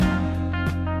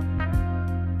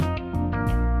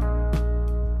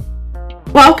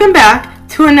Welcome back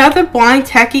to another Blind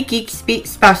Techie Geek Speak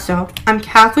special. I'm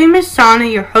Kathleen Mashana,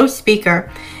 your host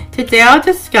speaker. Today I'll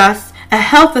discuss a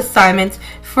health assignment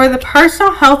for the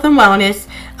personal health and wellness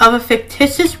of a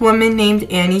fictitious woman named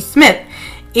Annie Smith.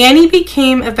 Annie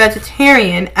became a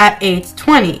vegetarian at age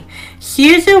 20.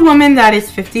 She is a woman that is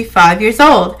 55 years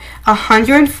old,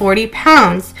 140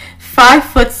 pounds, 5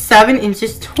 foot 7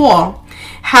 inches tall,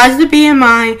 has a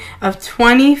BMI of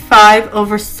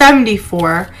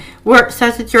 25/74, works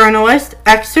as a journalist,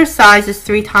 exercises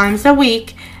 3 times a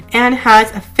week, and has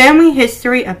a family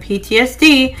history of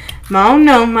PTSD,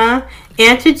 melanoma,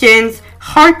 antigens,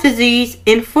 heart disease,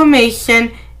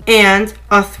 inflammation, and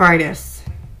arthritis.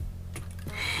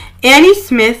 Annie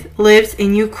Smith lives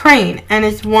in Ukraine and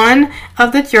is one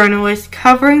of the journalists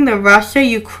covering the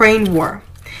Russia-Ukraine war.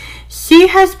 She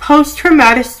has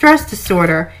post-traumatic stress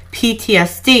disorder,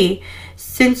 PTSD,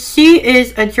 since she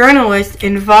is a journalist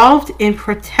involved in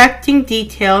protecting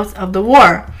details of the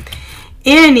war.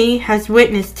 Annie has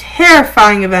witnessed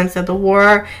terrifying events of the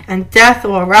war and death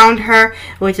all around her,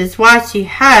 which is why she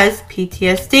has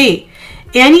PTSD.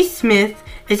 Annie Smith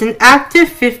is an active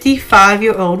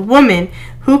 55-year-old woman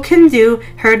who can do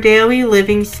her daily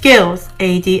living skills,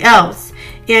 ADLs.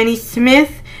 Annie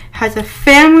Smith has a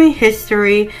family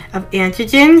history of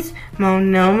antigens,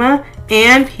 melanoma,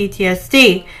 and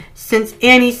PTSD. Since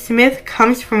Annie Smith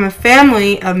comes from a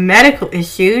family of medical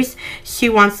issues, she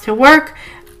wants to work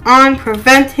on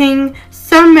preventing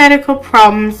some medical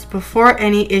problems before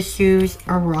any issues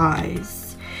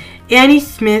arise. Annie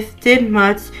Smith did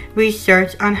much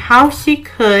research on how she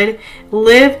could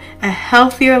live a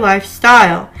healthier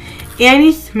lifestyle.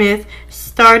 Annie Smith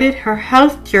started her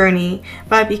health journey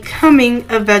by becoming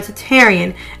a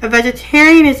vegetarian. A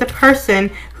vegetarian is a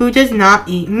person who does not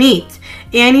eat meat.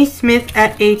 Annie Smith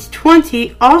at age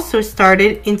 20 also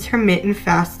started intermittent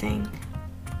fasting.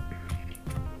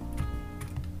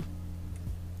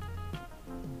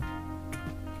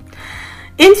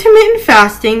 Intermittent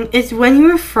fasting is when you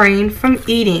refrain from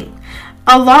eating.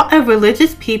 A lot of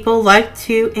religious people like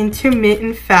to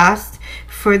intermittent fast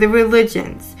for the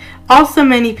religions. Also,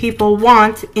 many people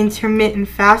want intermittent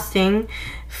fasting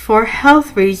for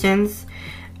health reasons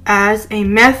as a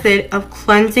method of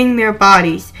cleansing their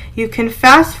bodies. You can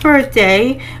fast for a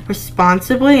day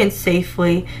responsibly and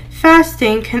safely.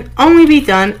 Fasting can only be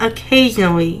done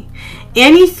occasionally.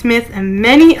 Annie Smith and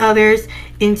many others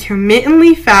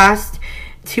intermittently fast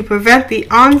to prevent the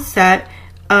onset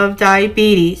of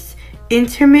diabetes.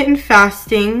 Intermittent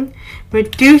fasting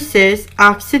reduces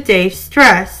oxidative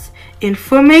stress,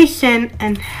 inflammation,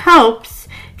 and helps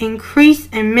increase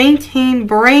and maintain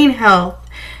brain health,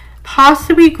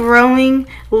 possibly growing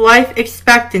life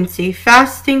expectancy.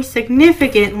 Fasting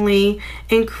significantly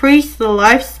increases the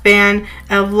lifespan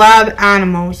of lab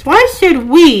animals. Why should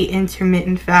we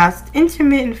intermittent fast?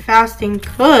 Intermittent fasting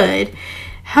could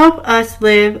help us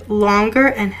live longer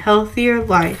and healthier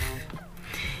life.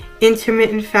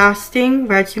 Intermittent fasting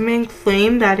regimen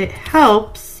claim that it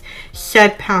helps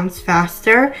shed pounds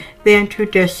faster than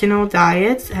traditional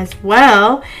diets, as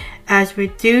well as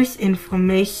reduce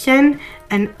inflammation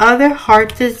and other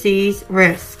heart disease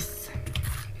risks.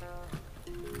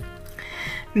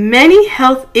 Many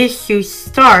health issues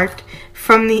start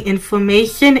from the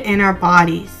inflammation in our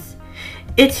bodies.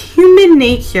 It's human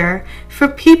nature for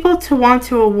people to want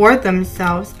to reward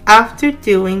themselves after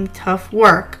doing tough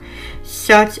work,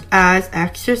 such as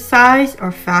exercise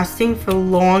or fasting for a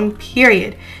long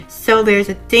period. So there's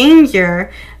a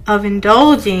danger of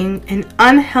indulging in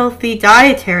unhealthy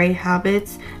dietary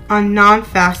habits on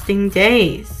non-fasting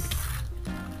days.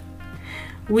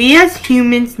 We as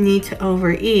humans need to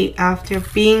overeat after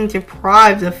being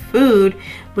deprived of food,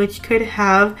 which could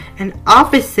have an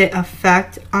opposite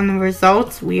effect on the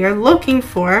results we are looking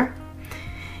for.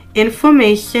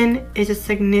 Inflammation is a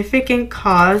significant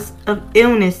cause of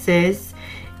illnesses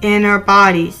in our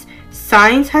bodies.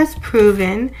 Science has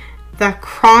proven that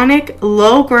chronic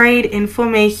low-grade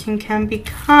inflammation can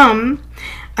become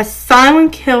a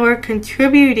silent killer,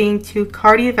 contributing to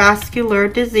cardiovascular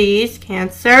disease,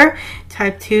 cancer,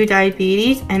 type 2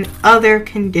 diabetes, and other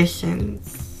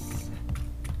conditions.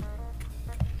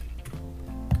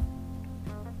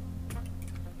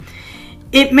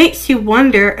 It makes you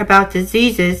wonder about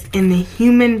diseases in the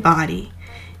human body.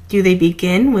 Do they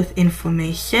begin with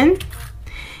inflammation?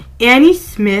 Annie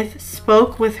Smith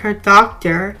spoke with her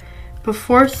doctor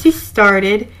before she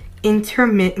started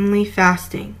intermittently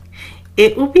fasting.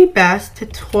 It will be best to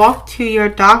talk to your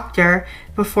doctor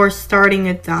before starting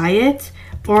a diet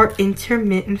or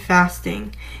intermittent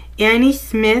fasting. Annie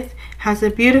Smith has a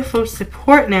beautiful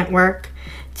support network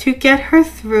to get her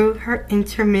through her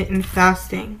intermittent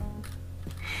fasting.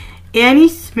 Annie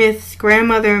Smith's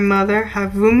grandmother and mother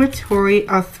have rheumatoid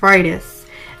arthritis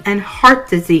and heart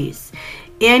disease.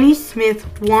 Annie Smith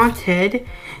wanted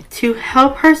to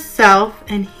help herself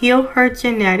and heal her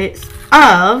genetics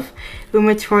of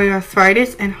rheumatoid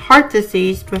arthritis and heart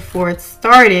disease before it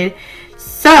started,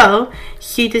 so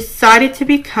she decided to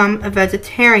become a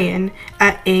vegetarian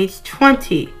at age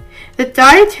 20. The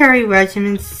dietary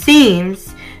regimen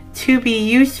seems to be a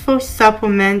useful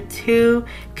supplement to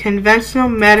conventional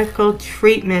medical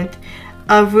treatment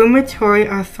of rheumatoid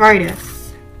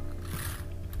arthritis.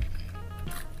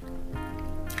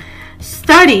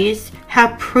 Studies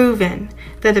have proven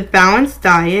that a balanced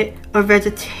diet or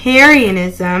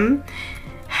vegetarianism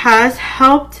has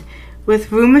helped with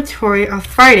rheumatoid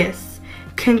arthritis.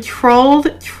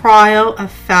 Controlled trial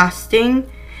of fasting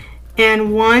and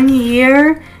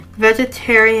 1-year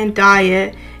vegetarian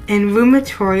diet in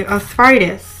rheumatoid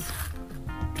arthritis.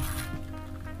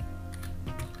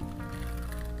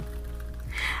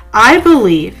 I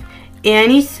believe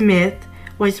Annie Smith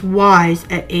was wise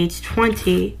at age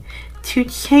 20 to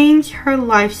change her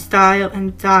lifestyle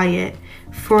and diet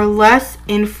for less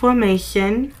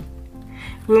inflammation,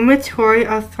 rheumatoid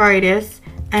arthritis,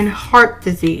 and heart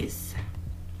disease.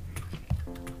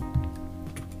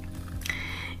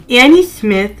 Annie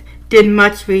Smith did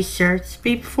much research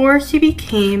before she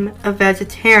became a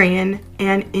vegetarian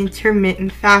and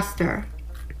intermittent faster.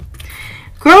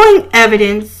 Growing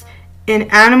evidence in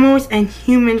animals and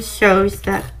humans shows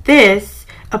that this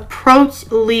approach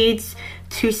leads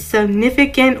to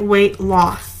significant weight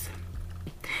loss.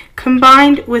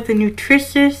 Combined with a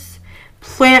nutritious,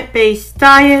 plant-based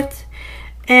diet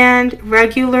and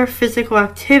regular physical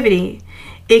activity,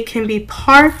 it can be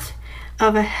part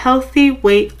of a healthy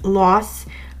weight loss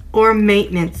or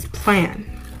maintenance plan.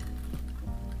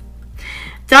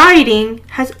 Dieting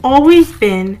has always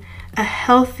been a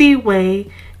healthy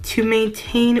way to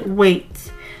maintain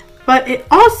weight, but it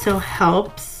also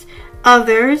helps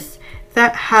others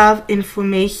that have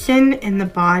inflammation in the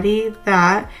body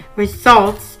that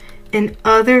results in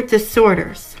other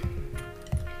disorders.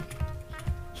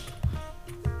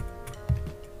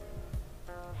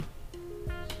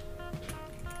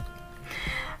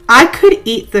 I could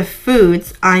eat the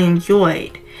foods I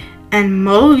enjoyed and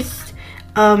most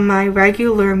of my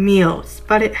regular meals,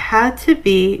 but it had to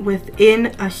be within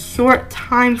a short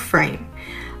time frame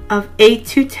of 8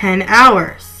 to 10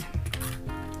 hours.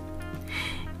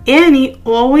 Annie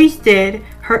always did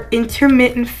her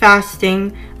intermittent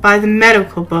fasting by the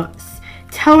medical books,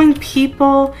 telling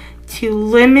people to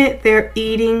limit their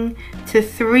eating to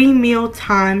 3 meal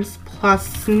times plus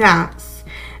snacks,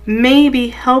 maybe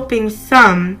helping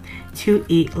some to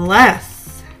eat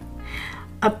less.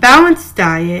 A balanced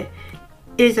diet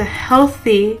is a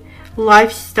healthy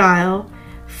lifestyle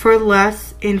for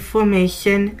less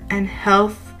inflammation and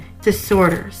health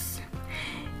disorders.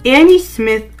 Annie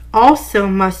Smith also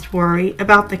must worry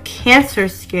about the cancer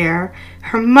scare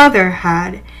her mother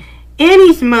had.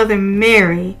 Annie's mother,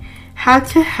 Mary, had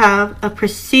to have a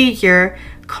procedure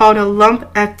called a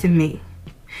lumpectomy.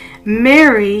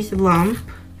 Mary's lump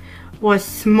was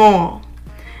small,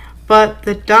 but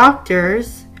the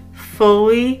doctors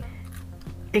fully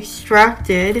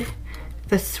extracted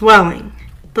the swelling.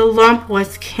 The lump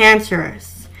was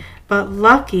cancerous, but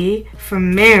lucky for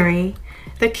Mary,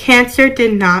 the cancer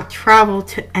did not travel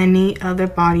to any other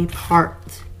body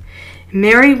part.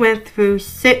 Mary went through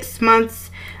 6 months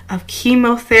of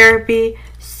chemotherapy,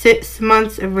 6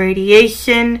 months of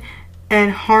radiation,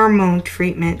 and hormone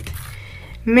treatment.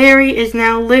 Mary is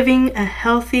now living a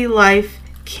healthy life,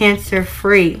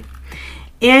 cancer-free.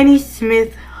 Annie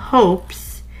Smith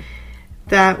hopes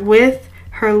that with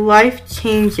her life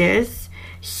changes,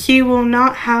 she will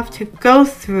not have to go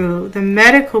through the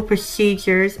medical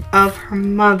procedures of her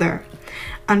mother.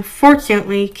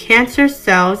 Unfortunately, cancer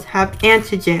cells have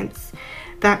antigens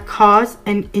that cause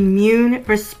an immune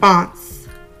response.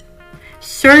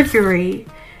 Surgery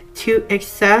to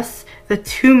access the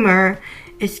tumor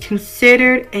is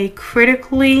considered a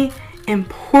critically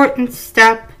important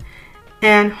step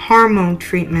in hormone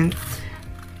treatment.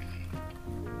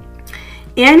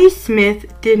 Annie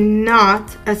Smith did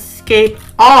not escape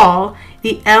all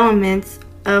the elements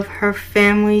of her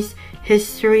family's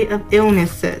history of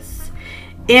illnesses.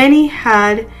 Annie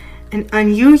had an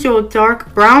unusual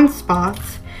dark brown spot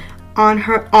on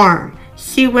her arm.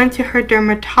 She went to her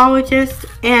dermatologist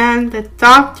and the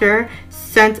doctor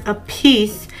sent a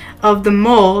piece of the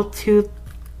mole to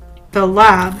the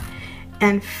lab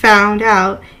and found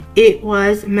out it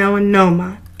was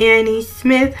melanoma. Annie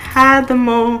Smith had the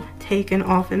mole taken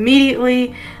off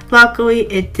immediately. Luckily,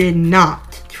 it did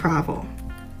not travel.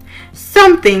 So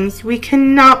some things we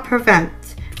cannot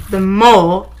prevent. The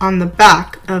mole on the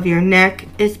back of your neck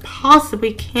is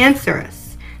possibly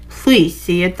cancerous. Please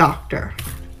see a doctor.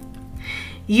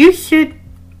 You should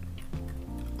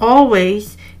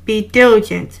always be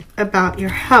diligent about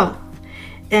your health,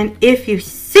 and if you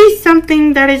see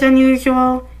something that is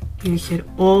unusual, you should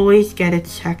always get it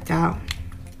checked out.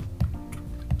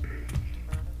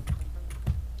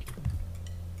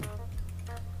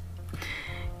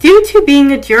 Due to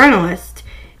being a journalist,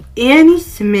 Annie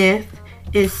Smith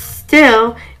is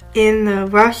still in the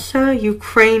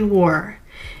Russia-Ukraine war.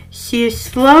 She is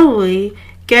slowly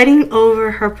getting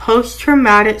over her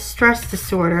post-traumatic stress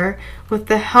disorder with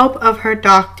the help of her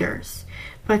doctors,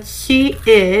 but she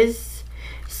is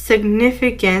a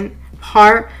significant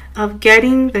part of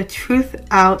getting the truth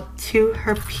out to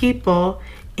her people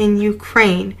in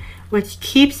Ukraine, which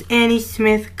keeps Annie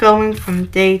Smith going from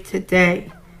day to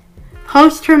day.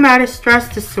 Post-traumatic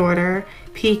stress disorder,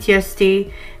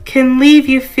 PTSD, can leave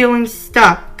you feeling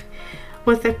stuck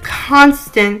with a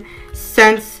constant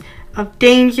sense of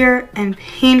danger and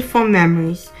painful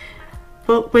memories.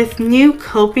 But with new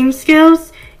coping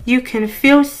skills, you can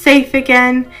feel safe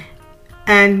again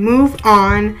and move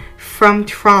on from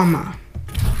trauma.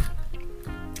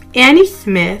 Annie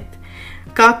Smith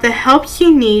got the help she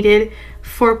needed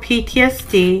for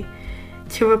PTSD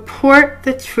to report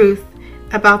the truth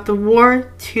about the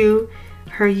war to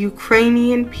her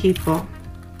Ukrainian people.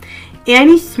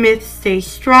 Annie Smith stays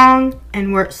strong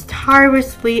and works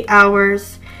tirelessly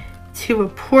hours to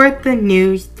report the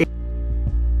news daily.